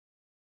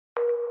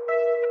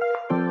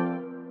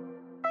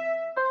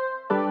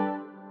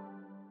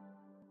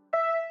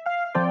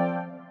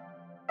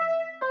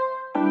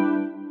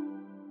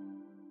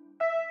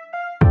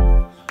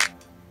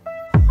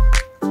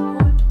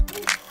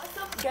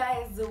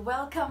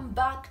welcome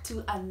back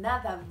to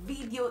another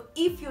video.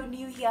 If you're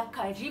new here,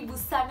 karibu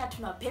sana,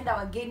 tunapenda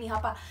wageni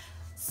hapa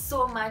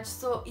so much.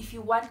 So if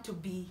you want to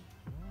be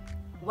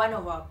one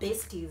of our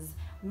besties,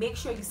 make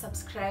sure you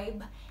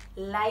subscribe,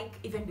 like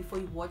even before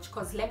you watch,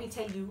 because let me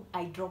tell you,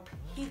 I drop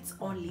hits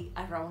only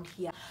around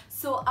here.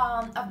 So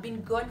I've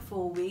been gone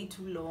for way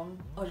too long,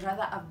 or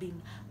rather I've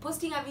been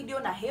posting a video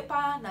na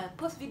hepa, na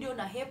post video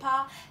na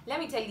hepa. Let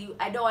me tell you,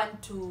 I don't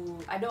want to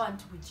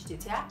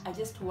cheat, yeah? I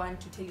just want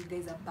to tell you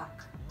guys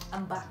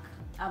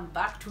I'm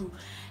back to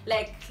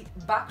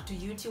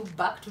YouTube,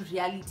 back to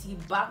reality,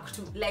 back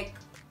to like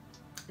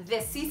the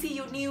CC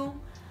you knew.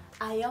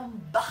 I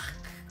am back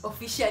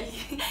officially.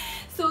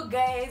 So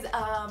guys,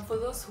 for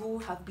those who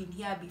have been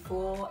here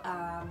before,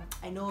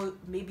 I know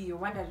maybe you're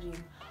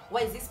wondering,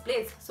 why is this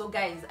place? So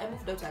guys, I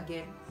moved out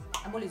again.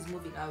 I'm always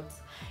moving out.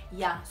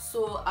 Yeah,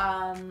 so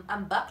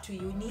I'm back to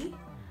uni.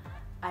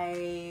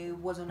 I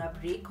was on a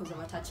break because of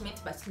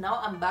attachment, but now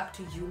I'm back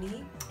to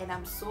uni and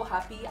I'm so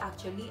happy.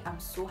 Actually, I'm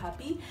so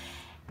happy.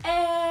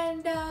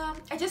 And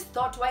I just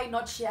thought, why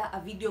not share a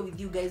video with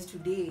you guys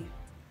today?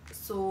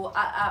 So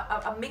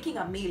I'm making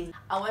a meal.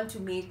 I want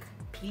to make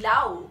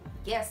pilau.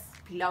 Yes,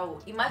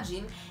 pilau.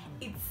 Imagine,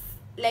 it's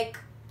like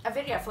a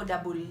very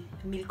affordable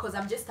meal because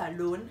I'm just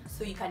alone.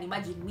 So you can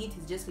imagine meat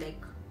is just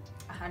like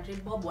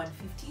 100 bob,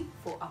 150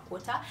 for a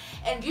quarter.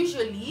 And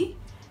usually,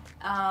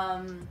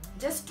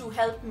 just to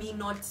help me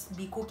not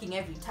be cooking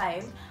every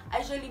time, I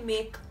usually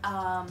make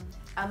a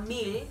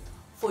meal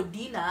for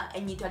dinner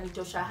and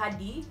itanitosha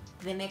hadi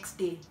the next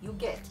day. You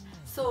get?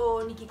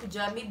 So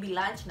nikikuja maybe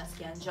lunch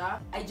nasikia njaa,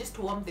 I just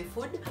warm the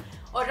food,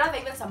 or rather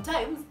even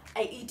sometimes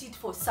I eat it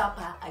for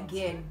supper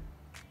again.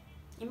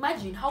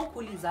 Imagine how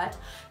cool is that?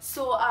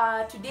 So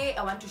today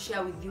I want to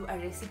share with you a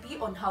recipe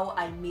on how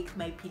I make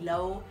my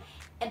pilau,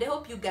 and I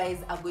hope you guys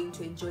are going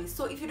to enjoy.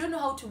 So if you don't know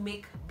how to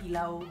make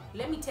pilau,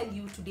 let me tell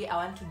you, today I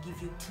want to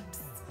give you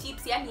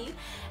tips. Yani,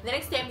 the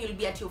next time you'll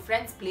be at your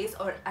friend's place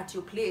or at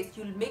your place,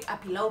 you'll make a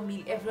pilau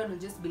meal, everyone will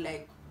just be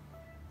like,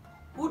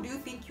 who do you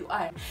think you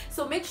are?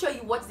 So make sure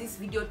you watch this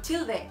video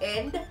till the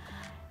end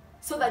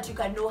so that you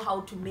can know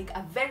how to make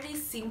a very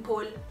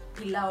simple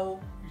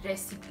pilau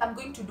recipe. I'm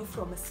going to do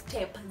from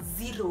step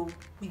 0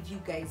 with you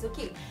guys,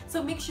 okay?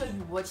 So make sure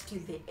you watch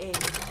till the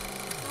end.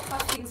 So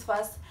first things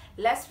first,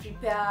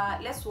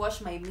 let's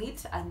wash my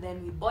meat and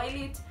then we boil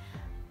it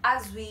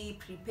as we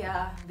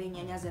prepare the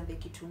nyanyas and the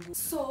kitungu.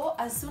 So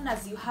as soon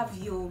as you have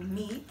your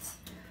meat,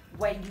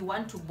 while you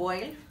want to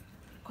boil,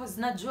 because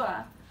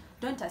najua,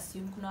 don't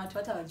assume kuna watu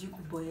hata wajui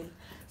kuboil.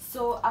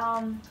 So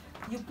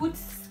you put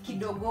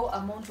kidogo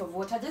amount of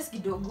water, just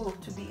kidogo,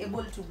 to be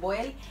able to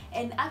boil.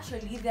 And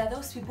actually there are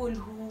those people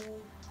who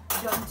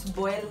don't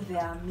boil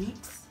their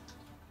meat.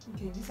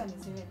 Okay, this one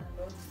is even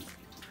a lot.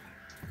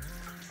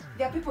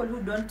 There are people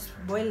who don't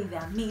boil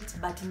their meat,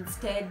 but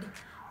instead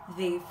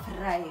they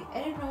fry. I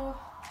don't know,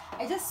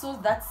 I just saw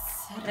that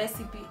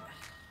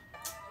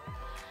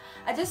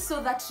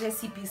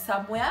recipe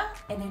somewhere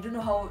and I don't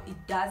know how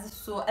it does,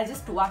 so I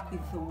just work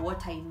with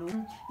what I know.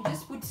 You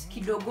just put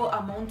kidogo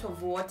amount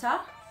of water,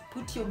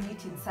 put your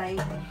meat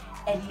inside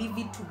and leave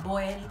it to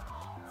boil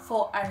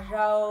for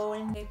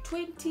around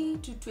 20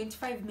 to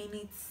 25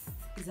 minutes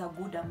is a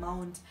good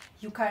amount.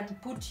 You can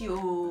put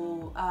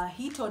your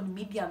heat on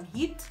medium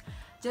heat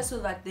just so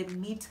that the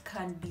meat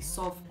can be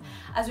soft.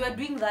 As we are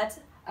doing that,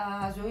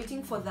 as we're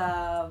waiting for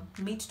the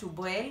meat to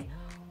boil,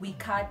 we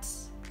cut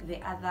the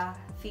other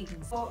things.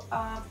 So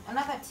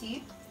another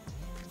tip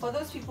for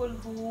those people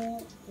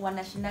who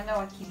wanashindanga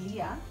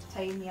wakilia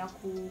time ya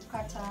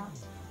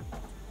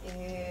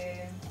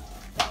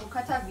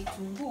kukata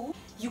vitungu,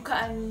 you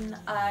can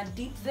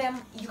dip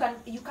them,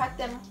 you cut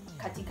them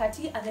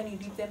katikati and then you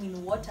dip them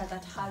in water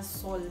that has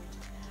salt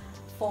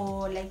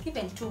for like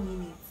even 2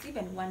 minutes,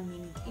 even 1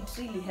 minute. It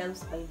really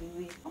helps, by the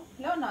way.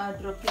 Leo na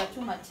drop ya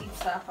tu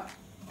tips hapa.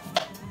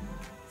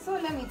 So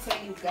let me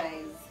tell you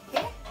guys,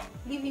 okay?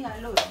 Living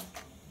alone,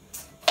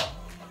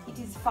 it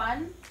is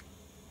fun,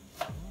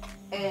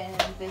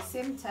 and at the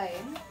same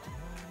time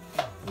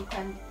you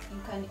can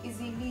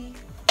easily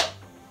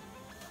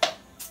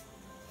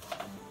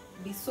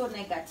be so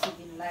negative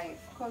in life,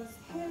 because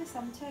hey,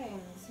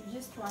 sometimes you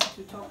just want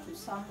to talk to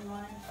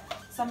someone,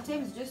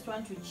 sometimes you just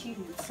want to chill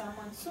with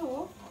someone.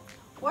 So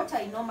what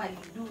I normally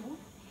do,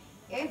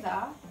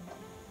 either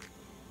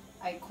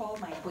I call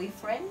my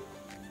boyfriend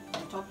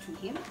and talk to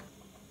him,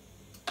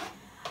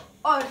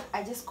 or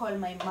I just call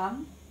my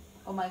mom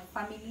or my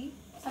family.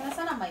 Sana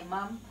sana my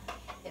mom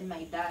and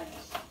my dad.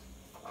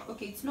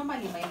 Okay, it's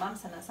normally my mom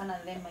sana sana,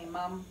 and then my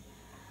mom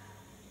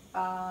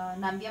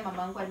naambia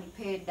mamangu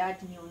anipe dad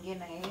niongee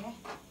na yeye.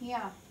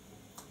 Yeah.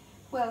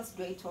 Who else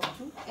do I talk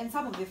to? And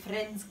some of the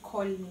friends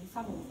call me.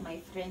 Some of my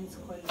friends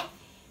call me.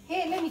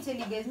 Hey, let me tell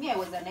you guys, me, I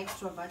was an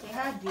extrovert. I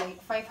had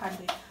like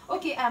 500.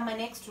 Okay, I'm an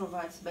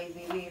extrovert, by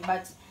the way,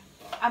 but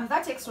I'm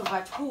that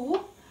extrovert who,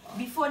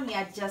 before ni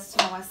adjust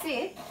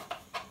nawase,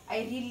 I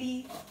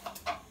really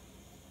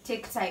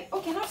take time.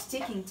 Okay, not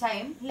taking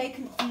time, like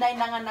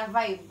nainanga na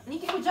vibe.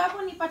 Nikikuja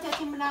hapo nipate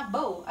ati mna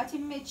bow, ati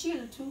mme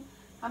chill tu.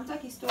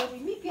 hamtaki story,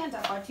 mi pia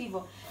nitakuwa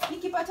hivyo.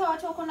 Nikipata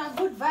watu wako na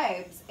good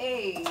vibes,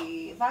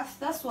 hey,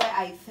 that's why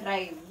I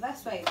thrive.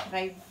 That's why I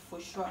thrive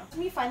for sure. To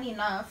me, funny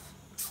enough,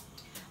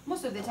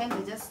 most of the time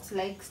I just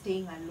like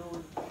staying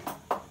alone.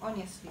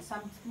 Honestly,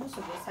 most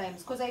of the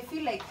times, because I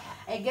feel like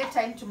I get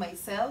time to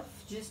myself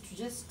just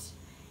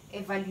to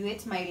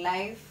evaluate my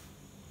life.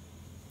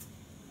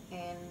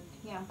 And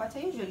yeah, but I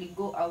usually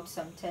go out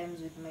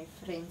sometimes with my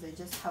friends. I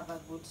just have a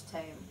good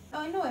time. Now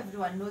I know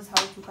everyone knows how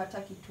to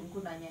kata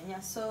kitunguu na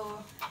nyanya,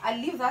 so I'll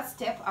leave that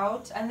step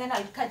out, and then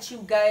I'll catch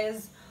you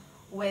guys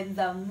when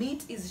the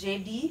meat is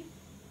ready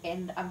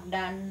and I'm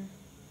done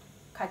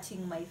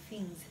cutting my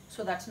things,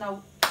 so that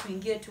now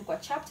tuingie tu kwa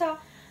chapter,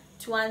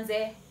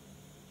 tuanze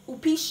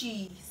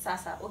upishi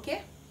sasa.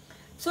 Okay,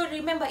 so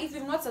remember, if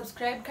you've not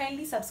subscribed,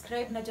 kindly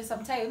subscribe. Na just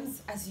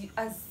sometimes as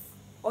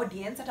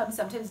audience, hata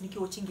sometimes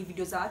nikiwatchingi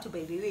video za watu,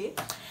 by the way,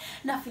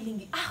 na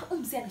feeling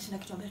mzee anashinda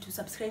kituambia tu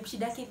subscribe,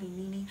 shida yake ni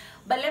nini?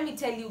 But let me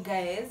tell you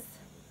guys,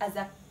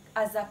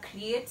 as a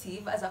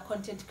creative, as a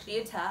content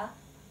creator,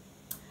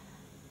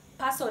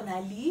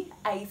 personally,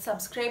 I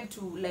subscribe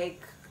to,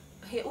 like,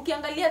 hey,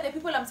 ukiangalia the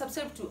people I'm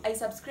subscribed to, I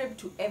subscribe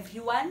to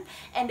everyone,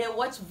 and I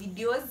watch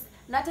videos.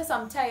 Not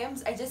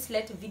sometimes I just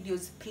let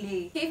videos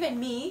play. Even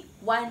me,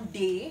 one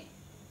day,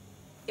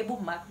 ebu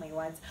mark my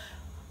words,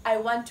 I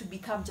want to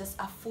become just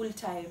a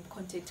full-time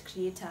content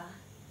creator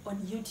on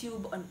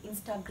YouTube, on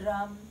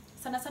Instagram,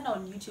 sana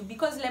on YouTube,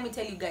 because let me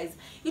tell you guys,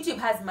 YouTube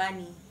has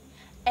money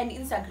and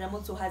Instagram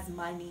also has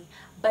money,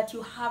 but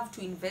you have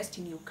to invest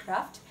in your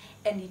craft,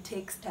 and it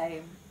takes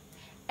time.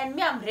 And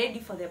me, I'm ready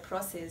for the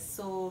process.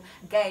 So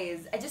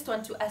guys, I just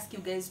want to ask you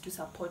guys to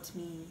support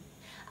me.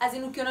 As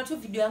in, ukiona tu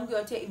video yangu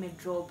yote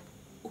imedrop,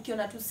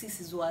 ukiona tu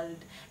Sisi's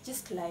World,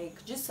 just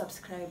like, just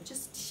subscribe,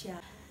 just share.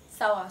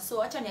 Sawa,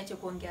 so acha niache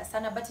kuongea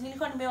sana, but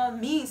nilikuwa nimewa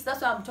miss,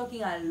 that's why I'm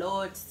talking a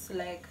lot. So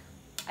like,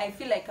 I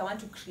feel like I want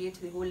to create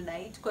the whole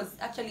night, because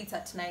actually it's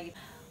at night.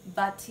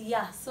 But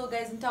yeah, so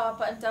guys,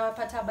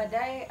 nitawapata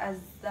baadaye as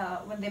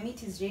when the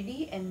meat is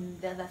ready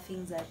and the other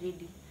things are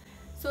ready.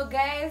 So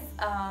guys,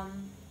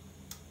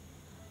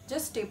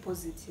 just stay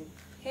positive.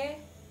 Hey,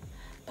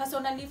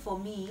 personally for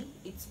me,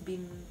 it's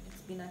been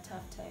a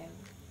tough time,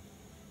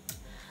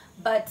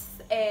 but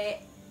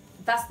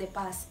that's the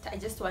past. I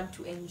just want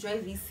to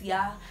enjoy this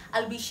year.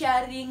 I'll be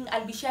sharing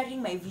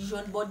my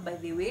vision board, by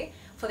the way.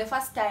 For the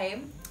first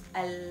time,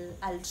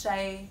 I'll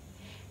try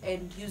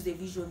and use the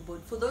vision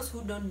board. For those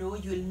who don't know,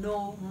 you'll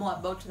know more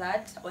about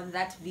that on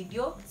that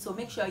video, so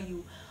make sure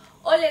you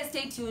always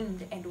stay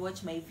tuned and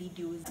watch my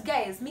videos.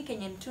 Guys, mi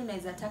kenye tu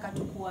naeza taka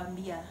tu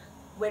kuambia,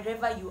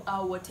 wherever you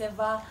are,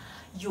 whatever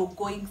you're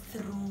going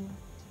through,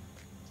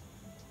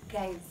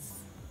 guys,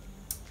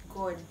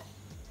 God,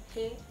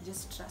 hey,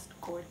 just trust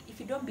God. If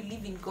you don't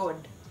believe in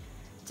God,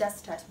 just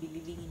start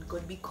believing in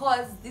God,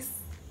 because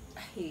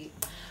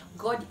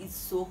God is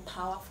so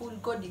powerful.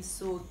 God is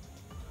so,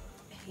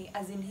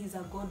 as in, he's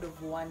a God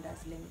of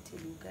wonders. Let me tell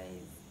you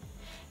guys,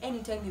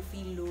 anytime you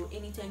feel low,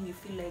 anytime you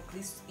feel like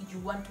this, you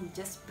want to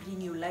just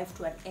bring your life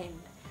to an end,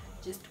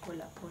 just call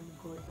upon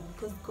God,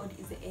 because God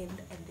is the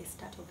end and the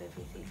start of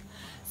everything.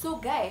 So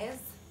guys,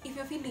 if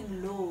you're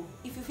feeling low,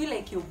 if you feel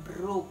like you're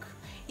broke,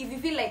 if you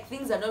feel like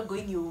things are not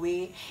going your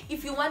way,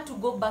 if you want to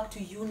go back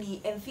to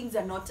uni and things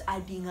are not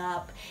adding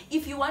up,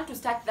 if you want to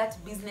start that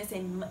business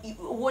and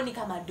uoni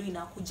kama do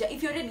inakuja,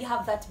 if you already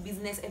have that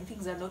business and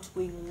things are not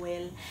going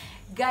well,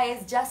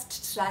 guys,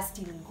 just trust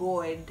in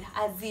God.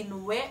 As in,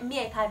 me,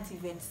 I can't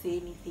even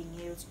say anything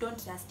else. Don't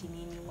trust in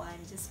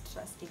anyone, just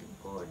trust in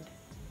God.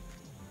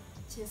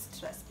 Just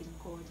trust in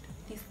God.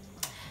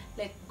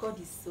 God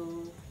is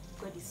so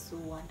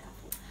wonderful.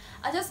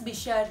 I'll just be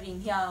sharing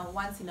here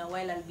once in a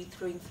while. I'll be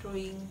throwing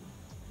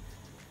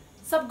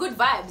some good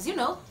vibes, you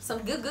know, some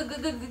good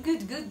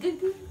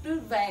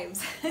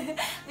vibes.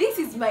 This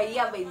is my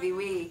year, by the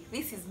way.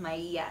 This is my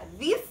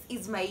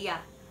year.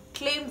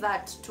 Claim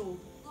that too.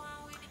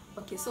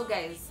 Okay, so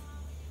guys,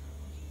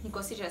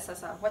 niko serious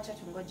sasa. Wacha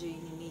tungoje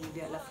nini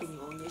hivi alafu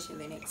niwaonyeshe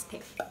the next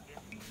step.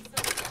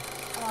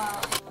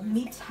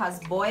 Meat has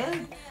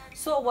boiled,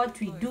 so what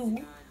we do,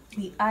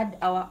 we add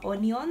our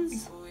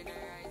onions.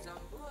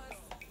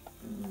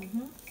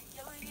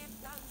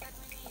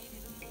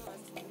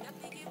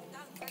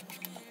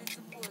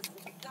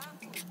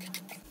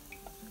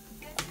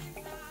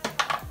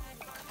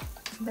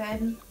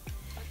 Then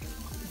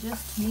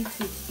just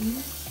mix it in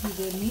with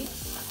the meat.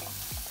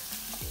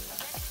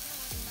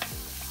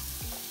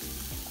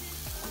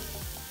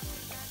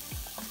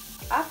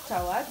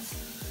 Afterwards,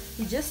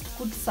 we just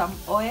put some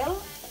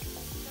oil.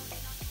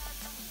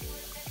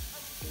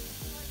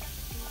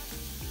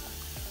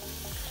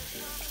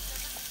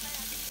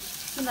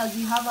 As soon as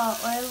we have our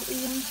oil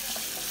in,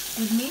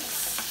 we mix.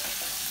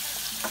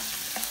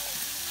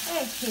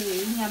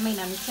 Okay, nyama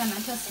inanukia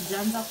hata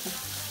sijaanza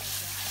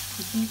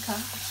kupika.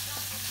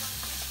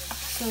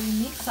 So we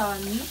mix our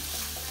meat.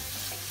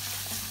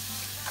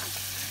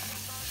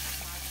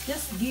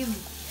 Just give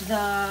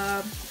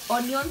the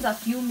onions a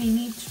few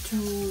minutes to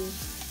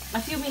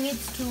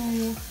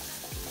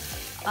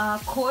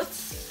coat.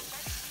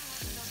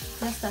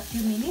 Just a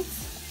few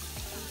minutes.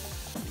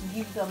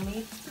 give the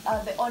meat,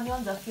 the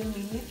onions a few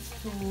minutes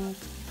to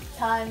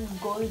turn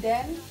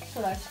golden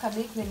so that it can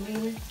make the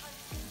meal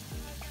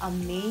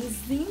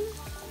amazing.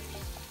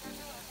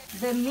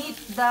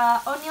 The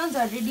onions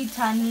are already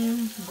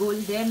turning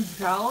golden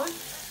brown.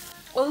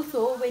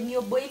 Also, when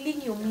you're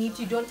boiling your meat,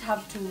 you don't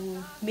have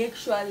to make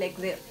sure like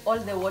all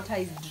the water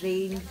is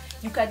drained.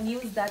 You can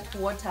use that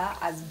water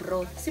as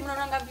broth.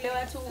 Simnonanga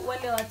vile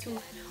wale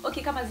watu.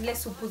 Okay, kama zile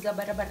supu za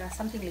barabara,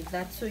 something like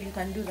that. So you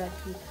can do that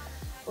too.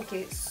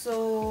 Okay,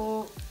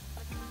 so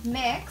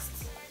next,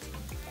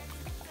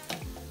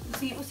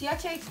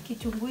 usiache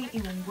kitunguu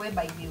iungwe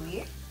by the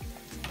way.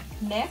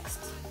 Next,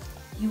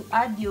 you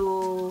add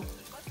your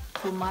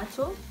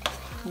tomato,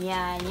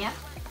 nyanya.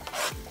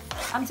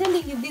 I'm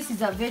telling you, this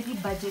is a very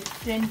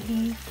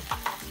budget-friendly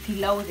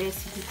pilau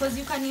recipe because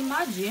you can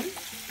imagine,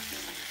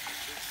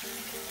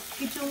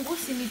 kitunguu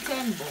si ni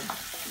 10 bob,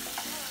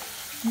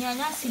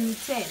 nyanya si ni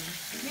 10,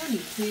 hiyo ni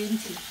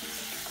 20.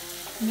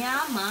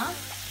 Nyama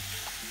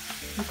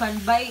you can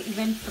buy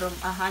even from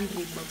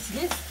 100 bobs.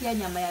 This here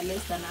nyama ya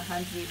less than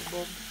 100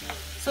 bob.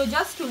 So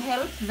just to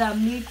help the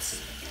meat,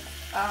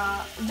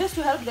 just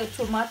to help the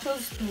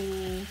tomatoes to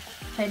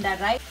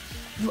tenderize,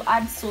 you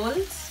add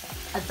salt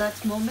at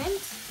that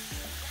moment.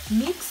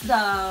 Mix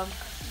the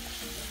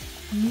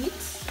meat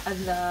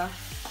and the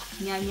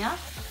nyanya.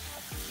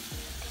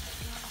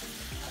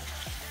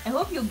 I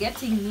hope you're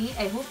getting me.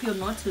 I hope you're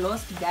not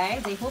lost,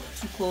 guys. I hope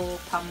tuko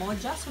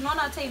pamoja. So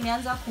unaona hata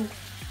imeanza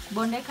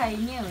kubondeka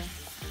yenyewe.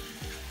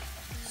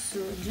 So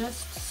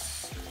just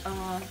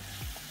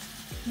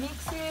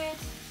mix it.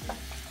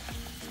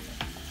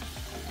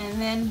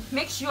 And then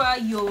make sure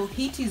your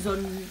heat is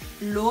on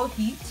low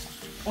heat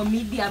or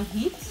medium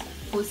heat,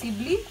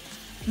 possibly.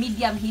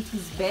 Medium heat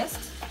is best.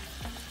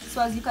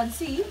 So as you can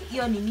see,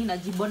 hiyo nini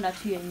najibonda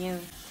tu yenyewe.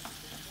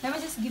 Let me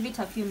just give it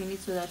a few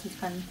minutes so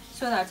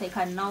that I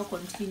can now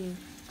continue.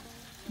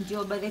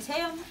 Ndio, by the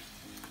time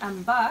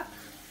I'm back,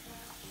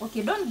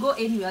 okay, don't go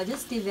anywhere,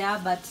 just stay there,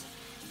 but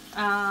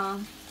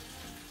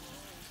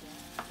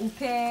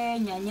upe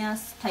nyanya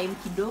time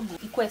kidogo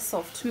ikuwe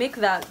soft. Make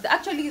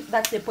actually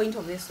that's the point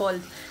of the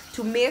salt,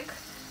 to make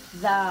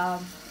the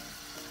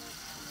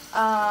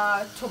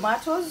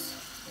tomatoes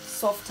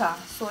softer.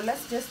 So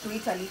let's just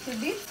wait a little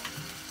bit.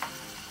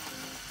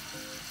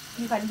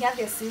 You can hear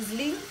the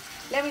sizzling.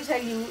 Let me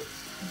tell you,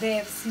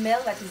 the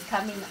smell that is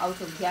coming out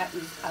of here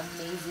is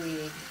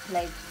amazing.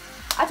 Like,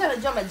 hata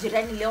najua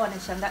majirani leo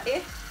wanashanga,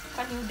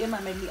 kwani udema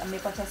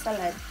amepata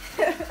salad.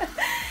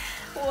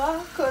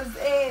 Wow, cause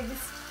this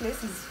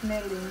place is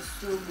smelling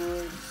so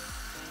good.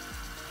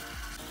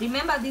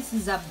 Remember, this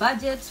is a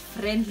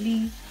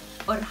budget-friendly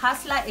or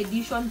hustler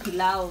edition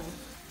pilau.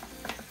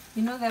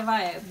 You know the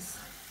vibes.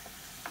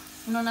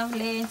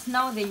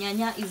 Now the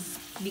nyanya is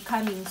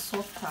becoming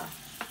softer.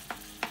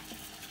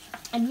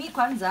 And me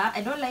kwanza, I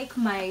don't like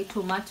my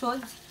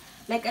tomatoes.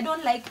 Like, I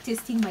don't like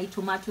tasting my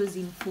tomatoes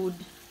in food.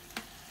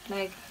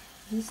 Like,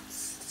 this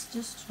is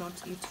just not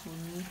it for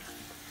me.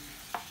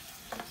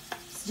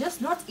 It's just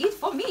not it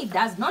for me. It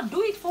does not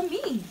do it for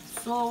me.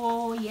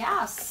 So,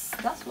 yes,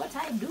 that's what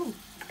I do.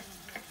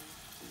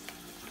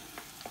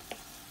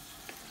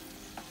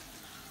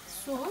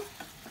 So,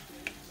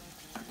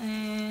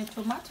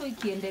 tomato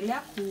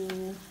ikiendelea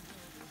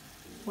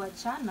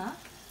kuachana,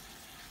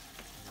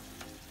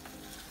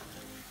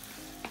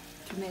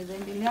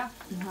 tunaendelea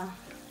na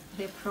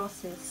the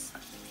process.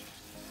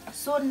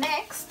 So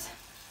next,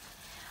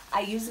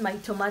 I use my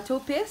tomato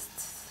paste.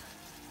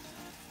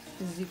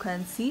 As you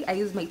can see, I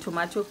use my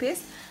tomato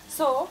paste.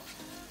 So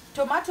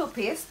tomato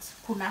paste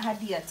kuna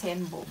hadi ya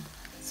 10 bob.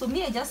 So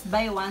me, I just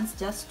buy once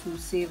just to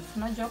save.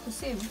 Unajua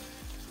kusave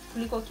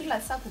kuliko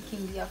kila saa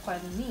kukimbia kwa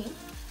nini?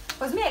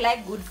 Because me, I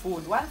like good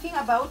food. One thing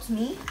about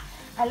me,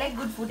 I like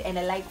good food and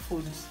I like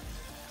food.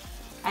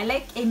 I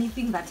like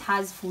anything that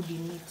has food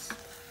in it.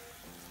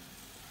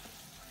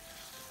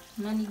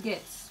 Nani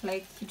gets,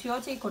 like, kitu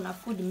yote iko na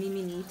food,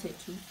 mimi niite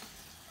tu.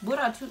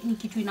 Bora tu ni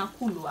kitu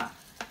inakulwa.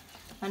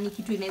 Na ni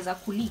kitu inaweza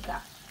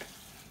kulika.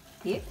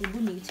 Hebu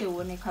niite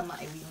uone kama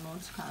I will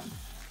not come.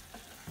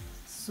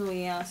 So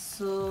yeah,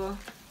 so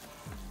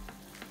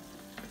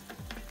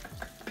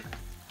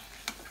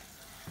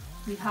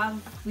we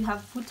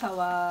have put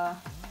our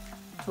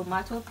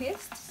tomato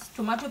paste.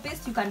 Tomato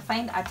paste you can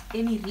find at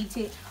any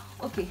retail,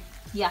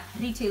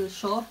 retail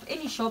shop,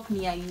 any shop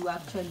near you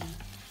actually.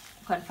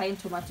 You can find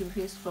tomato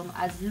paste from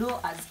as low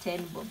as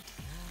 10 bob.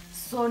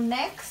 So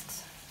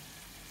next,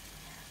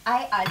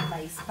 I add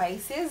my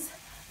spices.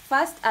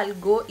 First, I'll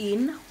go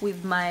in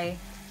with my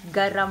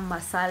garam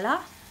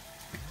masala.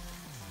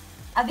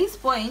 At this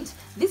point,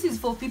 this is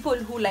for people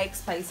who like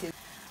spices.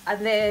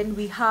 And then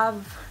we have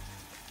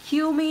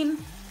cumin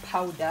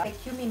powder. The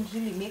cumin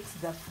really makes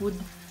the food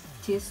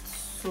taste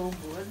so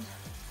good.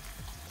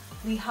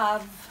 We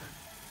have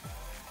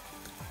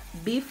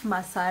beef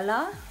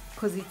masala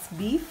because it's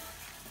beef.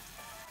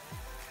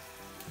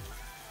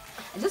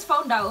 I just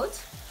found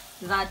out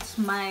that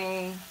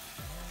my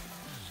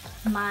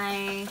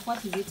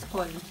what is it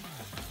called?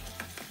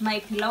 My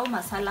pilau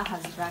masala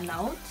has run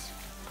out,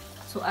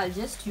 so I'll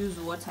just use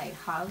what I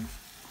have.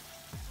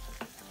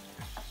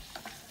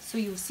 So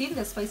you've seen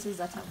the spices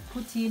that I've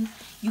put in.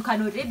 You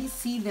can already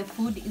see the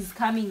food is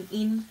coming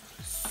in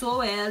so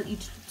well.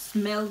 It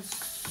smells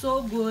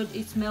so good.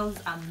 It smells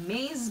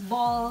amazing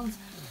balls.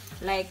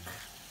 Like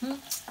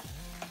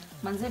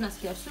manze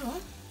nasikia tu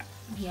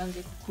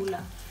nianze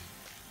kukula.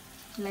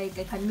 Like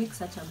I can make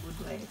such a good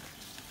wife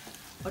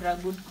or a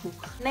good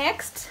cook.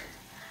 Next,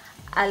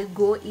 I'll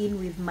go in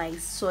with my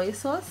soy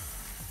sauce.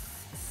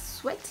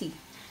 Sweaty.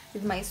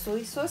 With my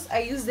soy sauce,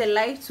 I use the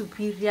light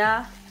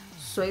superior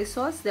soy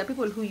sauce. There are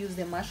people who use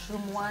the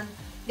mushroom one.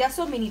 There are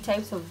so many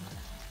types of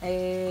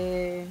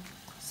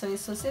soy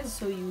sauces,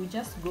 so you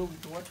just go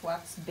with what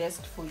works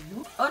best for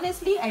you.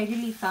 Honestly, I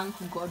really thank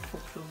God for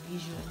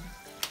provision,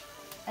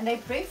 and I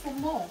pray for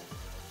more.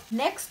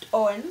 Next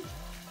on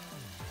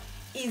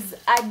is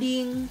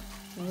adding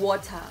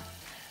water.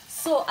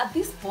 So at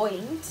this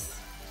point,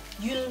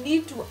 you'll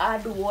need to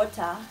add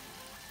water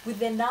with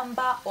the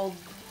number of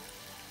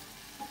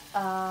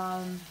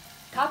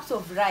cups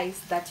of rice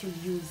that you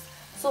use.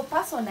 So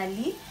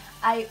personally,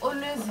 I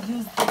always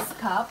use this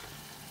cup.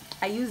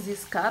 I use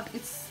this cup.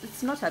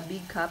 It's not a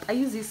big cup. I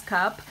use this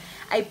cup.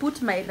 I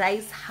put my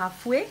rice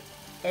halfway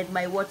and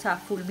my water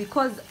full,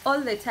 because all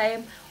the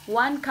time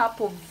 1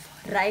 cup of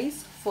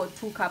rice for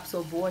 2 cups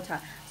of water.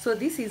 So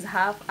this is a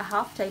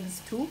half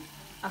times 2,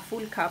 a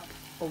full cup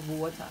of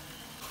water.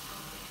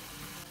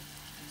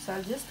 So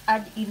I'll just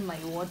add in my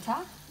water.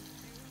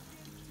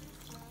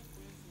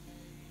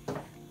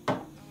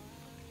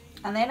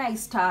 And then I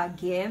stir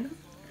again,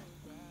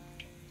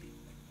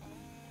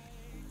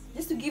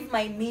 just to give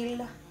my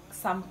meal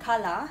some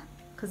color,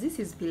 because this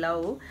is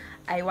pilau.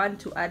 I want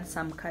to add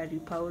some curry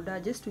powder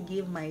just to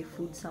give my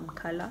food some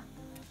color.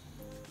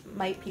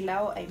 My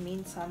pilau, I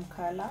mean some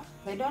color.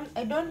 I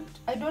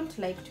don't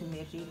like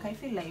turmeric. I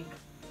feel like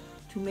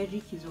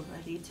turmeric is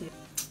overrated.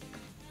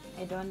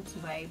 I don't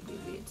vibe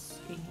with it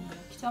anymore.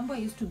 Kitambo, I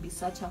used to be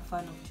such a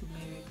fan of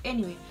turmeric.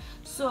 Anyway,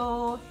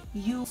 so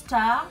you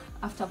stir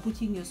after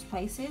putting your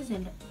spices,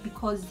 and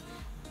because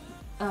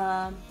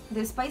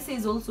the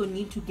spices also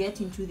need to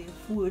get into the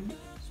food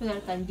so that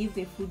it can give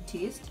the food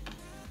taste.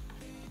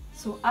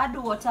 So add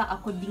water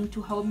according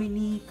to how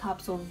many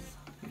cups of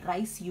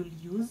rice you'll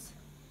use.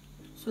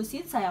 So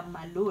since I am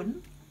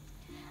alone,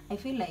 I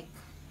feel like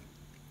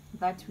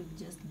that will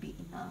just be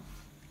enough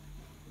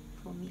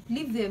for me.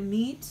 Leave the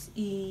meat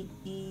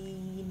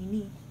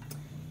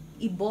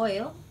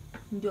boil,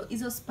 ndio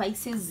hizo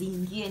spices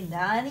zingie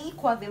ndani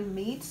kwa the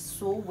meat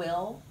so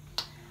well.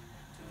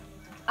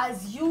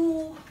 As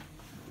you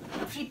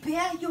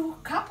prepare your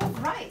cup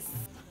of rice,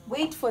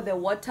 wait for the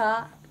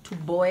water to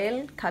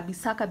boil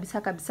kabisa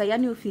kabisa kabisa,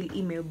 yani you feel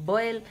ime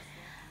boil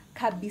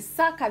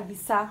kabisa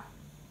kabisa,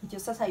 ndio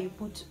sasa you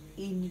put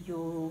in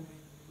your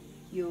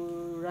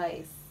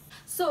rice.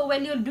 So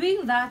when you're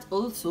doing that,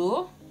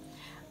 also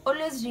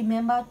always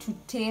remember to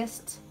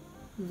taste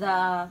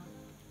the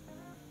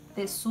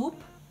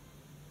soup.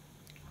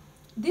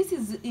 This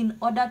is in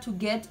order to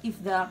get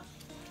if the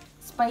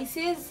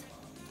spices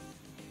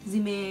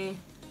zime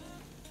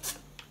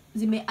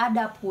add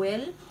up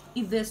well,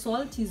 if the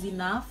salt is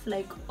enough,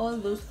 like all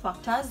those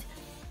factors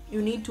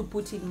you need to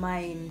put in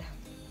mind.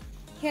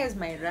 Here's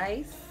my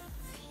rice.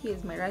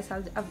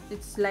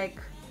 It's like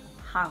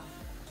half,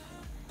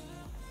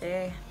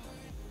 and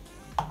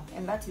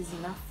that is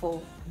enough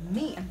for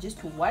me. I'm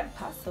just one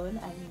person.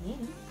 I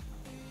mean,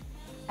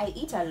 I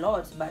eat a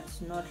lot, but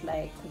not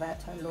like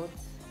that a lot,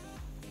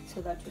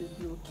 so that will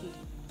be okay.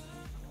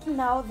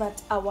 Now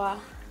that our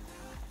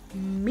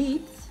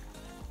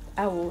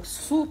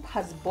soup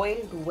has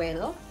boiled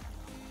well,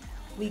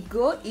 we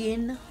go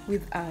in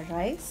with our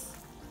rice.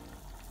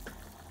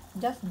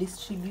 Just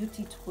distribute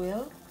it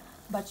well,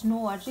 but no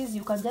worries,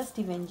 you can just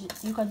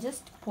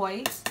pour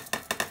it.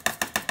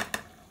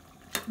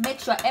 Make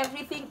sure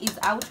everything is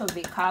out of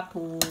the cup.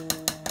 Oh,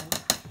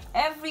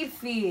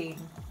 everything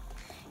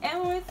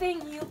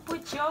you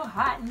put your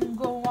hand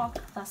go walk,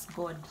 that's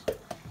good.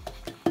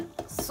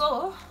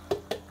 So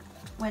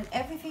when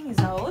everything is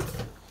out,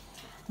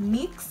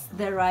 mix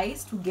the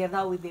rice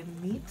together with the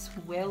meat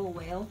well.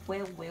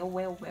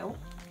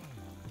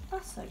 Oh,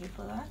 sorry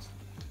for that.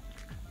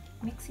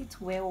 Mix it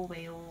well.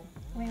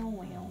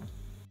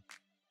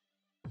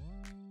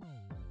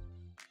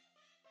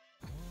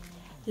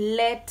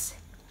 Let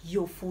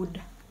your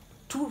food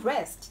to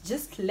rest.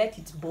 Just let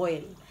it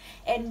boil.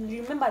 And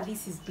remember,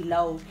 this is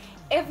pilau.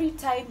 Every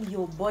time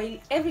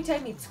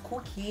it's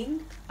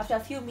cooking, after a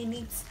few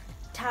minutes,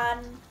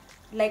 turn,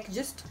 like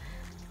just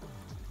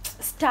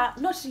stir,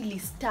 not really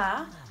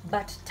stir,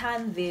 but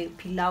turn the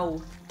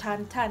pilau.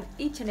 Turn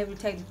each and every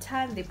time,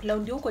 turn the pilau,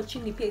 ndio uko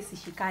chini pia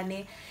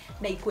isishikane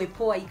na ikuwe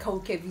poa,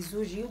 ikauke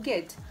vizuri, you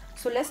get.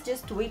 So let's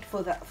just wait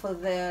for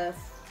the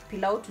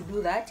pilau to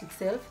do that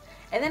itself,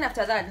 and then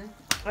after that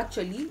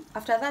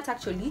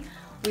actually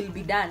we'll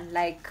be done,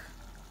 like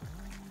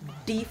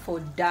D for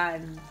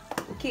done.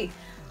 Okay,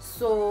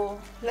 so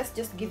let's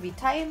just give it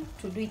time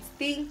to do its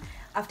thing.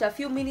 After a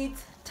few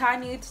minutes,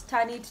 turn it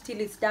till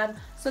it's done.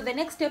 So the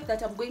next step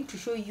that I'm going to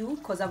show you,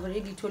 because I've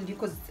already told you,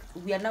 because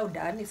we are now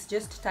done, it's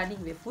just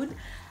turning the food.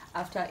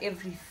 after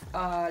every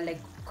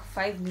like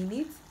 5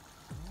 minutes.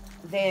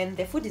 Then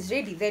the food is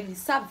ready. Then we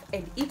serve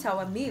and eat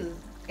our meal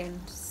and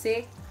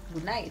say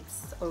good night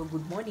or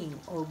good morning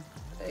or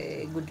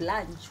good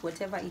lunch,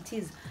 whatever it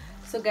is.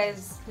 So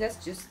guys,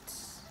 let's just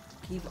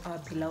give our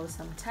pilau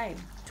some time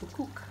to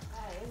cook.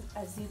 Guys,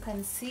 as you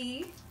can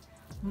see,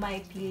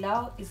 my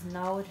pilau is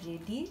now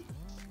ready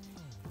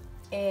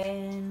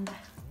and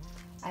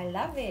I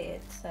love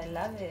it. I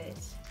love it.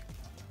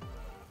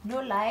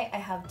 No lie, I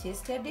have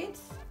tasted it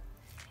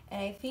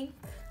and I think,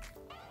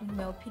 in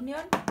my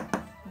opinion,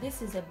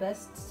 this is the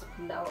best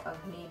pilau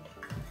I've made.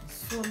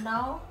 So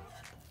now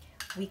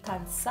we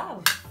can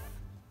serve.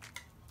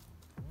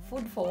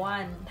 Food for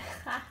one.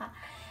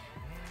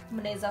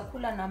 Mnaweza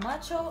kula na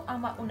macho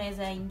ama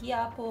unaweza ingia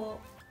hapo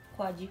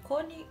kwa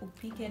jikoni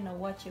upike na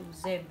uache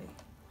uzembe.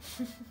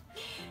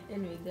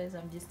 Anyway guys,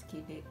 I'm just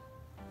kidding.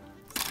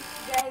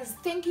 Guys,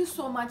 thank you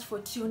so much for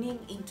tuning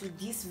into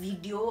this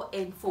video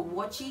and for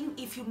watching.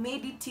 If you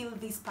made it till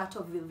this part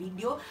of the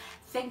video,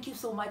 thank you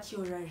so much.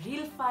 You're a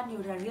real fan,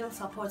 you're a real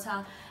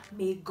supporter.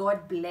 May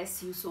God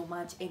bless you so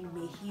much and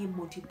may He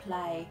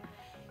multiply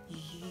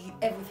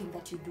everything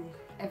that you do,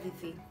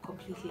 everything,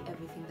 completely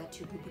everything that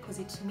you do, because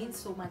it means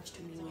so much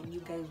to me when you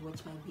guys watch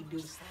my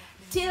videos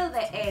till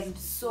the end.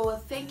 So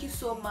thank you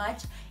so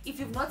much. If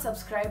you've not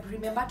subscribed,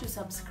 remember to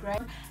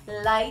subscribe,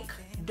 like,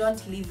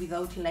 don't leave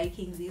without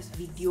liking this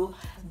video.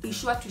 Be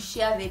sure to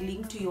share the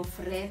link to your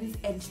friends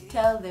and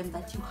tell them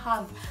that you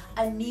have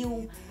a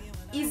new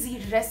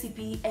easy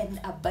recipe and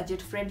a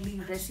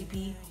budget-friendly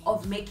recipe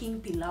of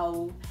making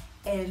pilau,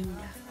 and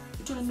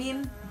it will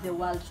mean the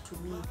world to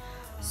me.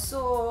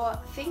 So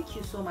thank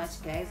you so much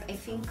guys. I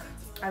think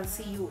I'll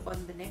see you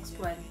on the next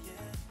one.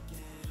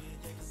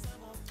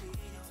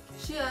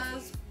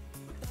 Cheers.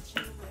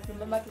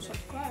 Remember to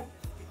subscribe.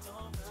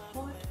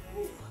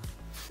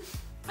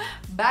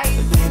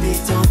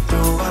 Bye.